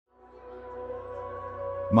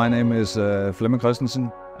My name is Flemming Christensen.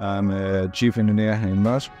 I'm a Chief Engineer in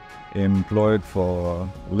Maersk, employed for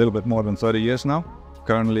a little bit more than 30 years now.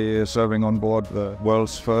 Currently serving on board the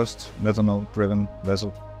world's first methanol-driven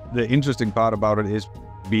vessel. The interesting part about it is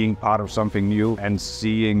being part of something new and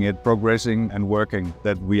seeing it progressing and working,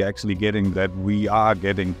 that we are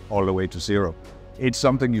getting all the way to zero. It's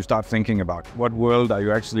something you start thinking about. What world are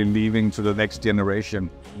you actually leaving to the next generation?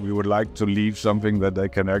 We would like to leave something that they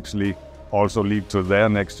can actually also leave to their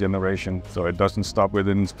next generation, so it doesn't stop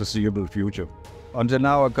within the foreseeable future. Until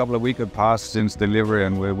now, a couple of weeks have passed since delivery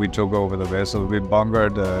and where we took over the vessel. We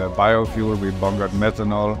bunkered biofuel, we bunkered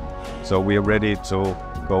methanol, so we are ready to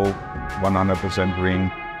go 100% green.